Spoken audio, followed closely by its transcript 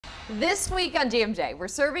This week on GMJ, we're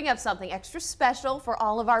serving up something extra special for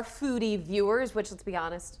all of our foodie viewers, which, let's be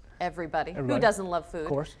honest, everybody who doesn't love food. Of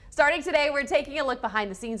course. Starting today, we're taking a look behind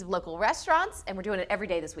the scenes of local restaurants, and we're doing it every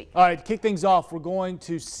day this week. All right, to kick things off, we're going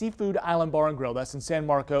to Seafood Island Bar Grille. That's in San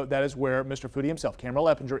Marco. That is where Mr. Foodie himself, Cam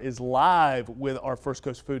Eppinger, is live with our First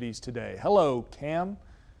Coast Foodies today. Hello, Cam.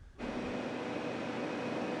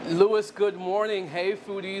 Louis, good morning. Hey,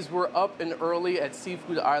 foodies. We're up and early at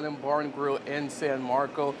Seafood Island Bar and Grill in San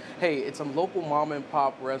Marco. Hey, it's a local mom and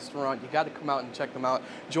pop restaurant. You got to come out and check them out.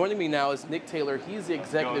 Joining me now is Nick Taylor. He's the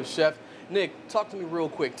executive chef. Nick, talk to me real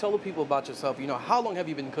quick. Tell the people about yourself. You know, how long have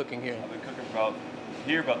you been cooking here? I've been cooking about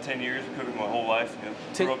 10 years. Cooking my whole life.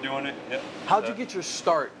 Grew up doing it. Yep. How'd you get your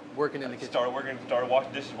start working in the kitchen? Started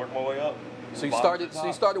washing dishes, working my way up. So you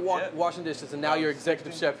started washing dishes, and now you're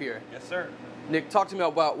executive chef here. Yes, sir. Nick, talk to me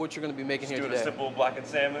about what you're going to be making here today. Just doing a simple blackened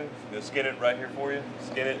salmon. Gonna skin it right here for you.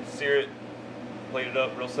 Skin it, sear it, plate it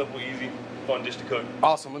up. Real simple, easy, fun dish to cook.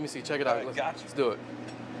 Awesome. Let me see. Check it out. Right, Let's do it.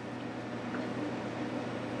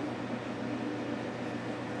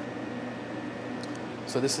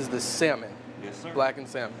 So this is the salmon. Yes, sir. Blackened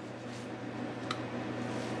salmon.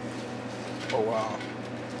 Oh, wow.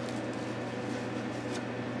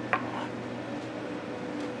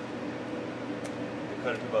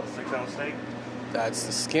 Cut it to about a 6-ounce steak. That's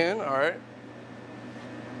the skin, all right.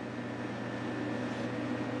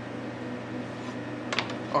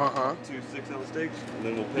 Uh-huh. 2 6-ounce steaks, and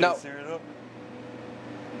then we'll pan sear it up.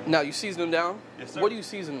 Now, you season them down? Yes, sir. What do you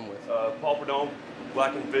season them with? Pauperdome,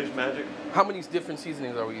 blackened fish, magic. How many different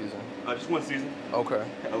seasonings are we using? Just one season. Okay.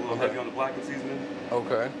 A little heavy on the blackened seasoning.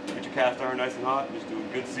 Okay. Get your cast iron nice and hot, just do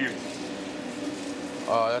a good sear.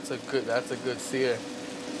 Oh, that's a good sear.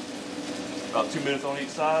 About 2 minutes on each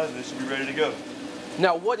side, and it should be ready to go.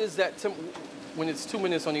 Now, what is that when it's 2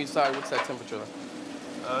 minutes on each side? What's that temperature?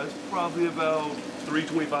 It's probably about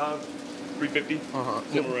 325,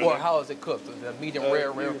 350. Or how is it cooked? Is it medium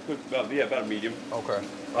rare? Cooked about a medium. Okay.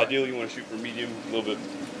 Ideally, you want to shoot for medium, a little bit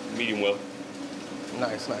medium well.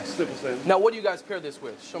 Nice. Simple thing. Now, what do you guys pair this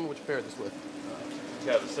with? Show me what you pair this with.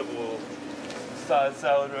 You have a simple side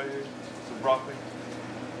salad right here, some broccoli.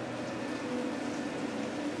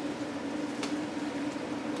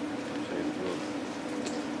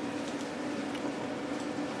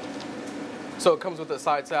 So it comes with a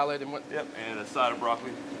side salad and what? Yep, and a side of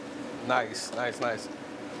broccoli. Nice. Real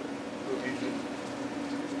easy.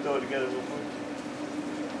 Throw it together real quick.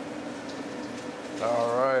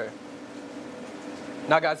 All right.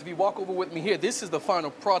 Now, guys, if you walk over with me here, this is the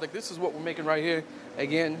final product. This is what we're making right here.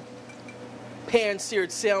 Again,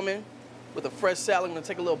 pan-seared salmon with a fresh salad. I'm gonna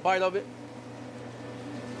take a little bite of it.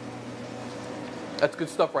 That's good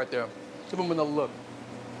stuff right there. Give them another look.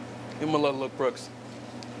 Give them another look, Brooks.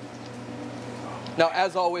 Now,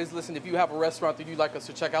 as always, listen, if you have a restaurant that you'd like us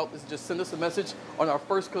to check out, just send us a message on our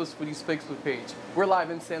First Coast Foodies Facebook page. We're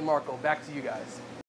live in San Marco. Back to you guys.